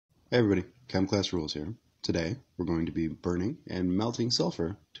Hey everybody, Chem Class Rules here. Today, we're going to be burning and melting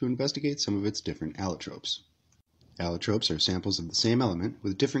sulfur to investigate some of its different allotropes. Allotropes are samples of the same element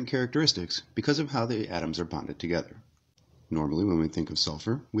with different characteristics because of how the atoms are bonded together. Normally, when we think of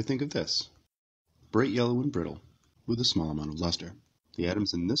sulfur, we think of this. Bright yellow and brittle, with a small amount of luster. The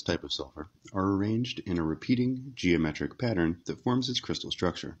atoms in this type of sulfur are arranged in a repeating geometric pattern that forms its crystal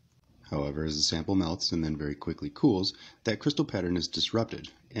structure. However, as the sample melts and then very quickly cools, that crystal pattern is disrupted,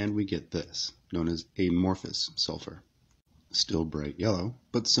 and we get this, known as amorphous sulfur. Still bright yellow,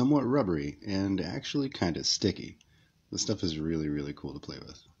 but somewhat rubbery and actually kind of sticky. This stuff is really cool to play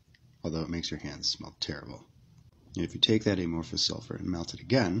with, although it makes your hands smell terrible. And if you take that amorphous sulfur and melt it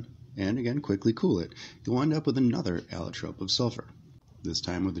again, and again quickly cool it, you'll end up with another allotrope of sulfur. This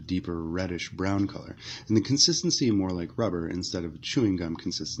time with a deeper reddish-brown color, and the consistency more like rubber instead of chewing gum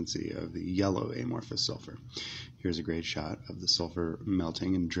consistency of the yellow amorphous sulfur. Here's a great shot of the sulfur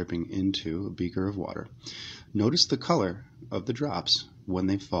melting and dripping into a beaker of water. Notice the color of the drops when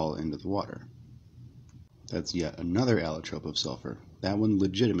they fall into the water. That's yet another allotrope of sulfur, that one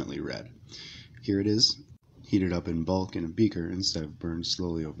legitimately red. Here it is, heated up in bulk in a beaker instead of burned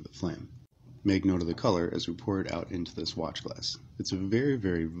slowly over the flame. Make note of the color as we pour it out into this watch glass. It's a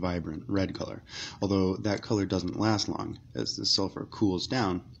very vibrant red color, although that color doesn't last long. As the sulfur cools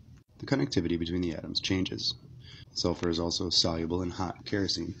down, the connectivity between the atoms changes. Sulfur is also soluble in hot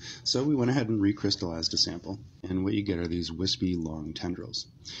kerosene, so we went ahead and recrystallized a sample, and what you get are these wispy long tendrils.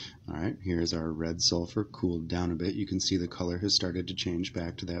 Alright, here's our red sulfur cooled down a bit. You can see the color has started to change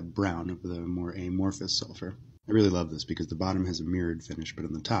back to that brown of the more amorphous sulfur. I really love this because the bottom has a mirrored finish, but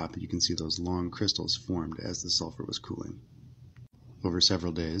on the top you can see those long crystals formed as the sulfur was cooling. Over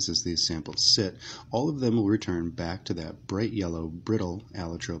several days, as these samples sit, all of them will return back to that bright yellow, brittle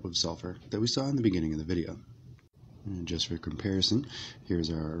allotrope of sulfur that we saw in the beginning of the video. And just for comparison, here's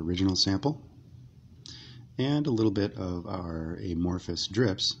our original sample, and a little bit of our amorphous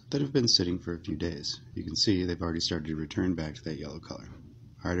drips that have been sitting for a few days. You can see they've already started to return back to that yellow color.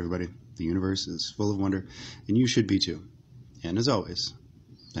 Alright everybody, the universe is full of wonder, and you should be too. And as always,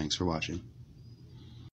 thanks for watching.